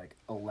until, like,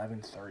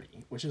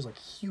 11:30, which is, like,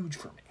 huge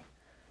for me.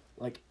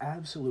 Like,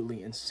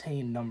 absolutely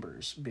insane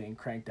numbers being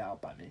cranked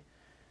out by me.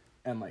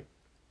 And, like,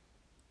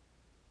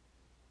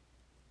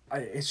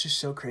 it's just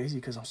so crazy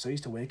because I'm so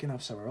used to waking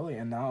up so early,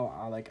 and now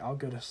I'll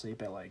go to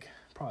sleep at, like,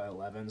 probably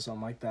 11,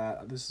 something like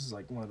that. This is,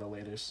 like, one of the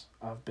latest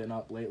I've been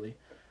up lately.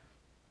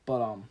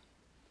 But,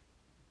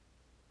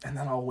 and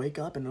then I'll wake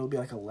up and it'll be,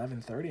 like,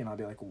 11:30, and I'll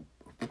be like,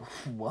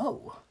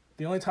 whoa.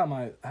 The only time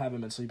I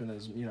haven't been sleeping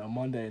is, you know,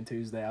 Monday and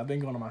Tuesday. I've been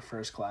going to my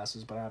first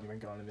classes, but I haven't been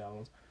going to the other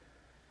ones.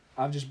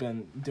 I've just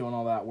been doing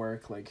all that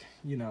work. Like,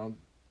 you know,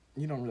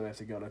 you don't really have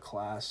to go to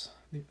class.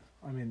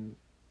 I mean,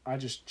 I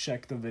just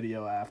check the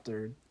video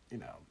after, you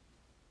know,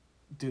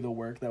 do the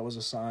work that was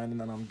assigned, and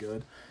then I'm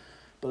good.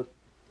 But,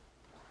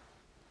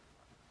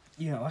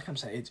 you know, like I'm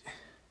saying,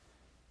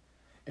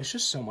 it's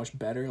just so much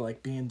better,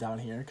 like, being down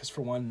here. Because,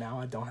 for one, now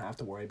I don't have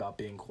to worry about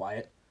being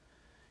quiet.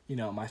 You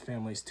know, my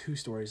family's 2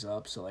 stories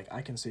up, so, like,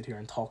 I can sit here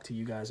and talk to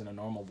you guys in a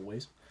normal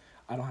voice.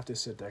 I don't have to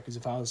sit there, because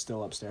if I was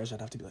still upstairs, I'd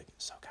have to be like,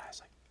 so,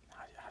 guys, like,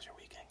 how's your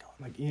weekend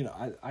going? Like, you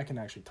know, I can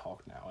actually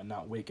talk now and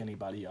not wake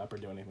anybody up or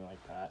do anything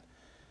like that.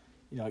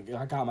 You know,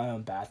 I got my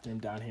own bathroom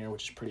down here,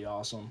 which is pretty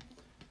awesome.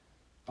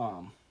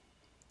 But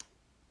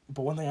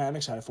one thing I am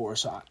excited for,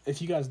 so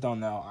if you guys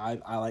don't know,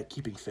 I like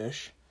keeping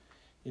fish.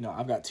 You know,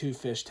 I've got 2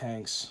 fish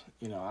tanks.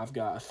 You know, I've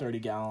got a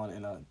 30-gallon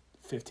and a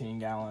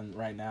 15-gallon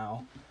right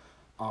now.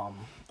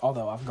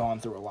 Although I've gone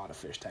through a lot of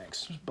fish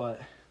tanks.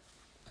 But,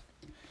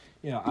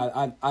 you know,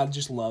 I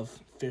just love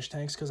fish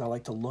tanks because I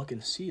like to look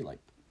and see. Like,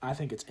 I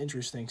think it's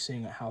interesting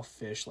seeing how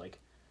fish, like,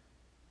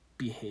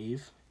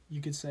 behave,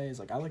 you could say. It's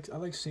like, I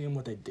like seeing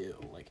what they do.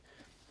 Like,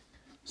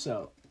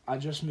 so I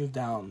just moved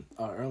down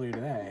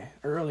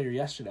earlier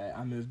yesterday,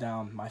 I moved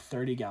down my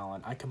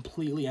 30-gallon. I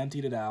completely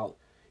emptied it out.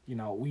 You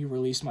know, we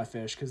released my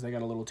fish because they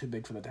got a little too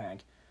big for the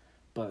tank.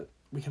 But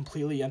we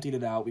completely emptied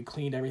it out. We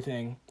cleaned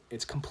everything.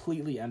 It's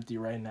completely empty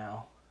right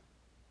now.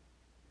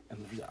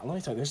 And let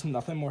me tell you, there's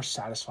nothing more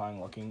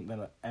satisfying looking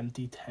than an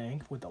empty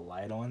tank with the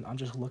light on. I'm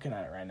just looking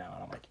at it right now,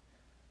 and I'm like,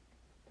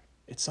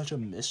 it's such a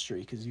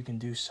mystery because you can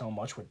do so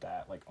much with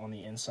that, like, on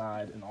the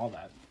inside and all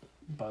that.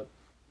 But,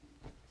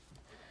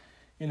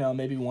 you know,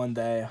 maybe one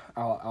day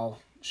I'll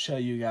show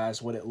you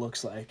guys what it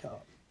looks like.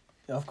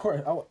 Of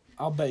course,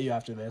 I'll bet you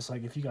after this,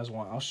 like, if you guys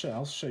want,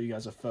 I'll show you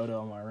guys a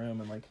photo of my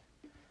room and, like,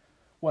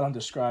 what I'm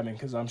describing,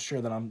 because I'm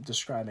sure that I'm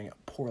describing it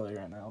poorly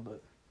right now,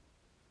 but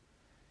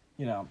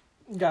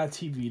got a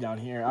TV down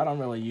here. I don't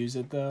really use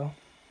it though,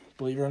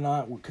 believe it or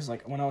not, because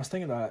like when I was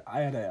thinking about it,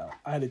 I had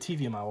a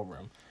TV in my old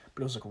room,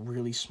 but it was like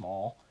really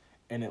small,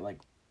 and it like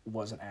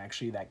wasn't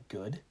actually that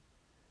good.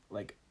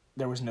 Like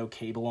there was no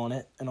cable on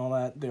it and all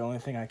that. The only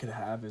thing I could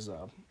have is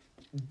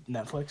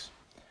Netflix.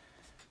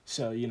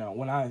 So,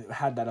 when I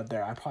had that up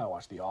there, I probably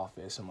watched The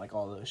Office and, like,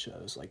 all those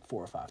shows, like,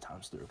 4 or 5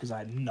 times through, because I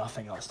had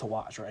nothing else to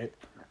watch, right?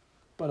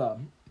 But,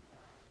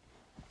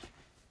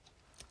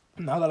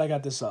 now that I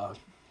got this,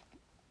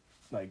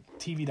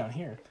 TV down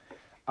here,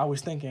 I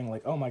was thinking,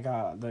 like, oh, my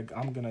God, like,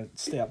 I'm gonna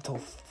stay up till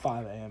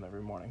 5 a.m.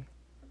 every morning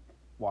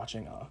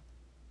watching,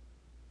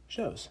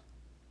 shows.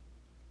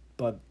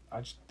 But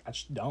I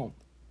just don't.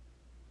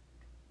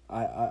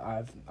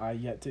 I've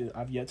yet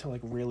to like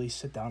really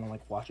sit down and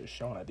like watch a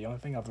show on it. The only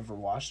thing I've ever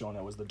watched on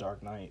it was The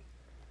Dark Knight,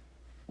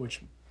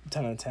 which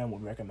 10 out of 10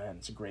 would recommend.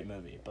 It's a great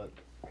movie, but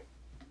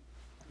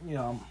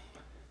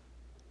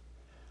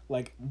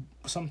like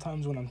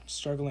sometimes when I'm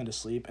struggling to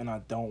sleep and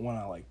I don't want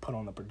to like put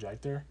on the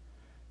projector,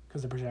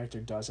 because the projector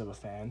does have a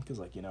fan, because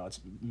like it's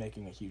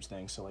making a huge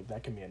thing, so like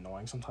that can be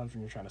annoying sometimes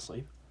when you're trying to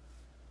sleep.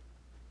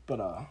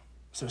 But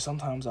so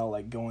sometimes I'll,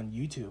 like, go on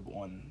YouTube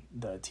on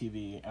the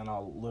TV, and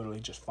I'll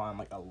literally just find,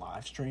 like, a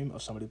live stream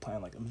of somebody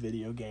playing, like, a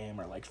video game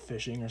or, like,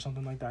 fishing or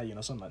something like that,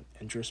 something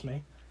that interests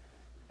me.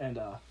 And,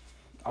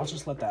 I'll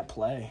just let that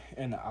play,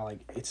 and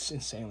it's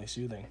insanely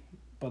soothing.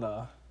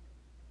 But,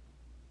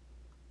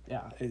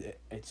 yeah,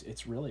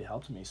 it's really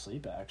helped me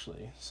sleep,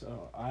 actually.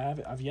 So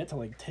I've yet to,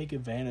 like, take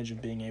advantage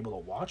of being able to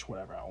watch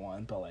whatever I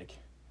want, but, like,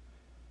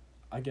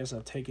 I guess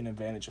I've taken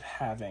advantage of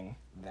having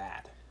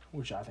that,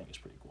 which I think is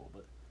pretty cool,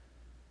 but...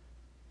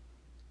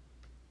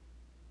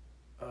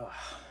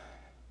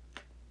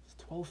 It's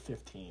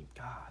 12:15.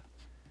 God,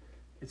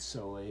 it's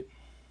so late.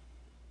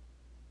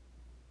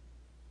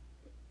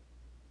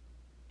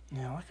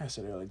 Yeah, like I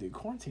said earlier, dude,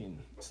 quarantine,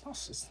 it's not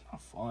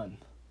fun.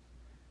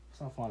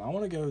 It's not fun. I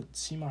want to go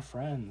see my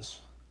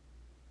friends.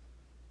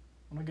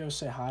 I want to go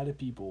say hi to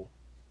people.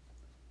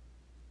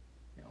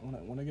 I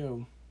want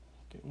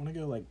to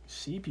go like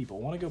see people.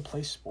 I want to go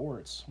play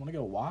sports. I want to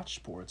go watch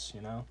sports.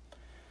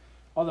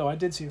 Although I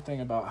did see a thing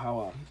about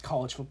how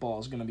college football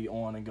is going to be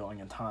on and going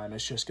in time.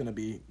 It's just going to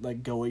be,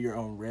 like, go at your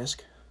own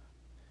risk.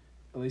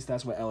 At least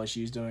that's what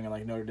LSU's doing and,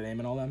 like, Notre Dame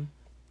and all them,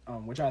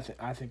 which I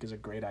think is a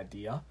great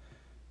idea.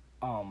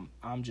 I'm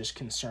just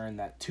concerned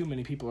that too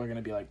many people are going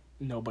to be like,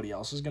 nobody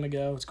else is going to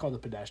go. It's called the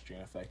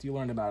pedestrian effect. You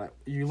learn about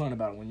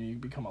it when you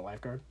become a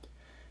lifeguard.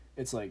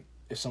 It's like,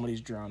 if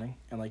somebody's drowning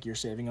and, like, you're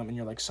saving them and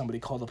you're like, somebody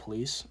call the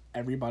police,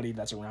 everybody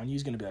that's around you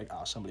is going to be like,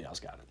 oh, somebody else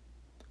got it.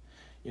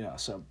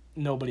 So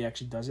nobody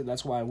actually does it.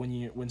 That's why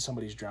when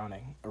somebody's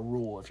drowning, a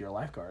rule if you're a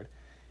lifeguard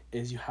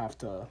is you have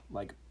to,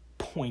 like,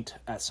 point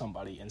at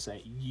somebody and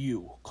say,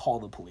 you call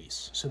the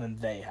police, so then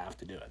they have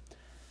to do it.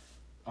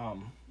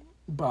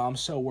 But I'm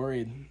so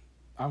worried.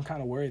 I'm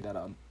kind of worried that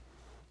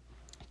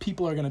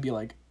people are going to be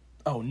like,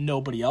 oh,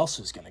 nobody else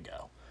is going to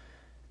go.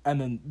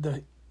 And then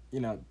the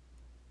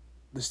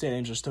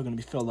stadiums are still going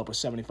to be filled up with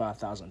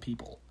 75,000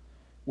 people,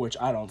 which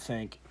I don't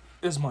think,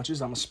 as much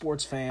as I'm a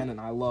sports fan and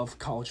I love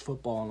college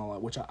football and all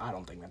that, which I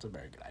don't think that's a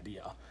very good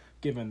idea,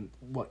 given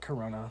what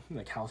corona,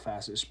 like how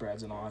fast it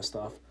spreads and all that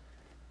stuff.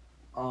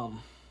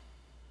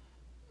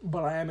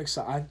 But I am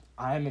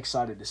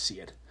excited to see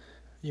it.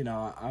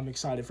 I'm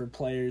excited for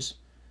players.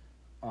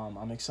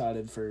 I'm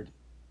excited for,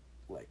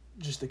 like,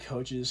 just the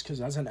coaches,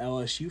 because as an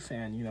LSU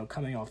fan,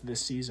 coming off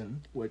this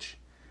season, which,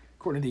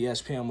 according to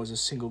ESPN, was the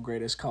single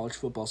greatest college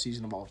football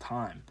season of all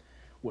time,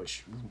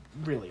 which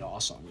really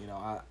awesome.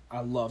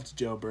 I loved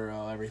Joe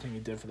Burrow, everything he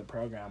did for the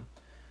program.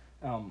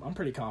 I'm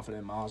pretty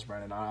confident in Miles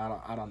Brennan.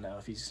 I don't know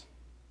if he's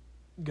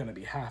gonna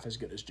be half as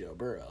good as Joe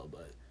Burrow,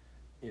 but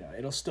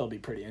it'll still be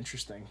pretty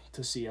interesting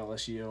to see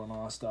LSU and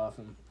all that stuff,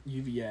 and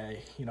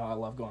UVA. I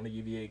love going to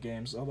UVA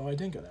games, although I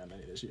didn't go that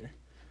many this year.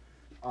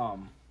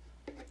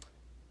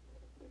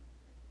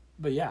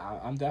 But yeah,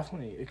 I'm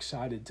definitely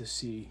excited to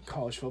see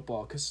college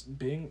football, because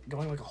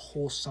going like a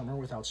whole summer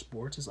without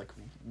sports is, like,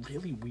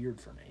 really weird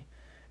for me.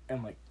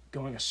 And, like,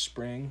 going a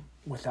spring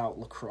without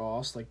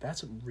lacrosse, like,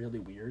 that's really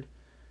weird,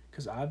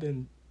 because I've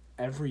been,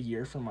 every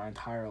year for my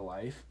entire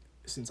life,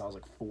 since I was,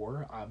 like,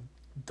 4, I've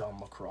done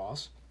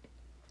lacrosse.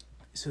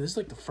 So this is,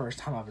 like, the first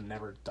time I've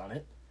never done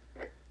it.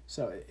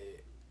 So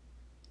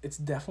it's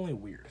definitely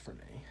weird for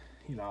me,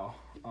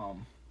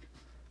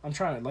 I'm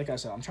trying to, like I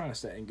said, I'm trying to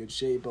stay in good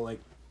shape, but,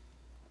 like,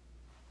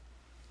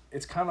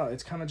 it's kind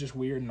of just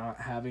weird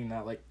not having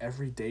that, like,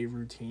 everyday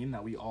routine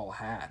that we all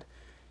had.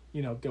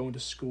 Going to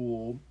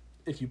school,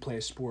 if you play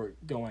a sport,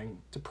 going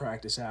to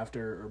practice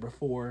after or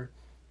before,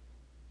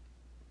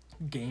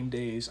 game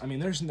days. I mean,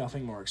 there's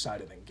nothing more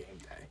exciting than game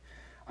day.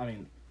 I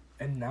mean,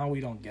 and now we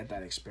don't get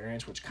that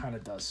experience, which kind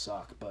of does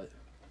suck, but,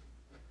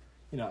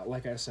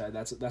 like I said,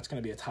 that's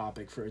going to be a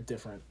topic for a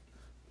different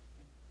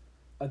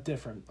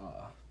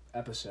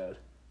episode.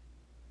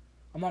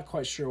 I'm not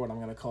quite sure what I'm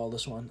going to call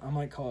this one. I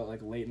might call it,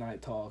 like, late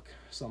night talk,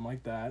 something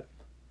like that.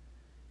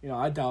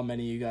 I doubt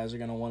many of you guys are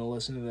going to want to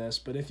listen to this,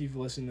 but if you've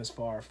listened this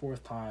far,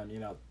 4th time,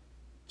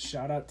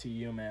 shout out to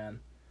you, man.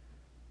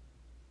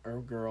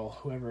 or girl,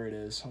 whoever it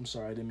is. I'm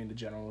sorry, I didn't mean to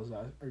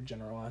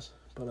generalize.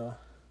 But,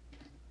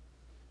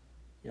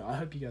 I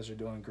hope you guys are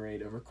doing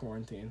great over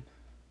quarantine.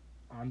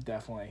 I'm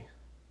definitely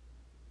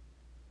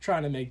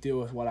trying to make do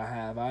with what I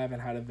have. I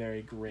haven't had a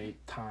very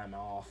great time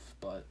off,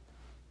 but,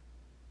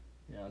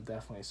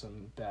 definitely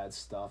some bad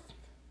stuff,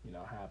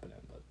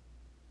 happening. But,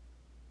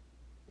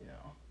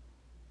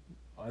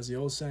 as the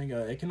old saying,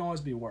 it can always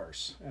be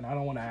worse. And I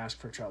don't want to ask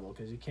for trouble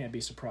because you can't be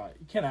surprised.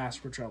 You can't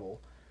ask for trouble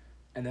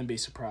and then be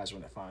surprised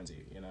when it finds you,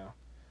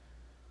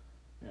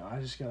 I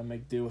just got to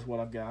make do with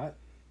what I've got.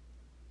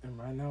 And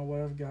right now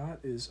what I've got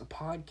is a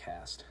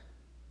podcast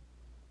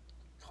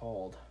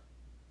called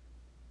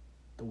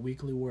The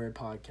Weekly Warrior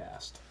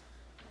Podcast.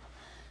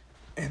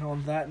 And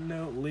on that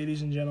note,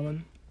 ladies and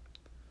gentlemen,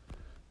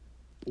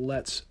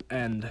 let's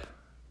end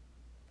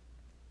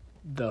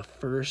the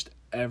first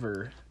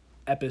ever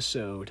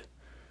episode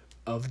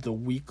of the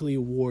Weekly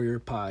Warrior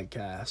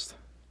Podcast.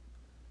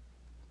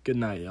 Good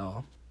night,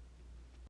 y'all.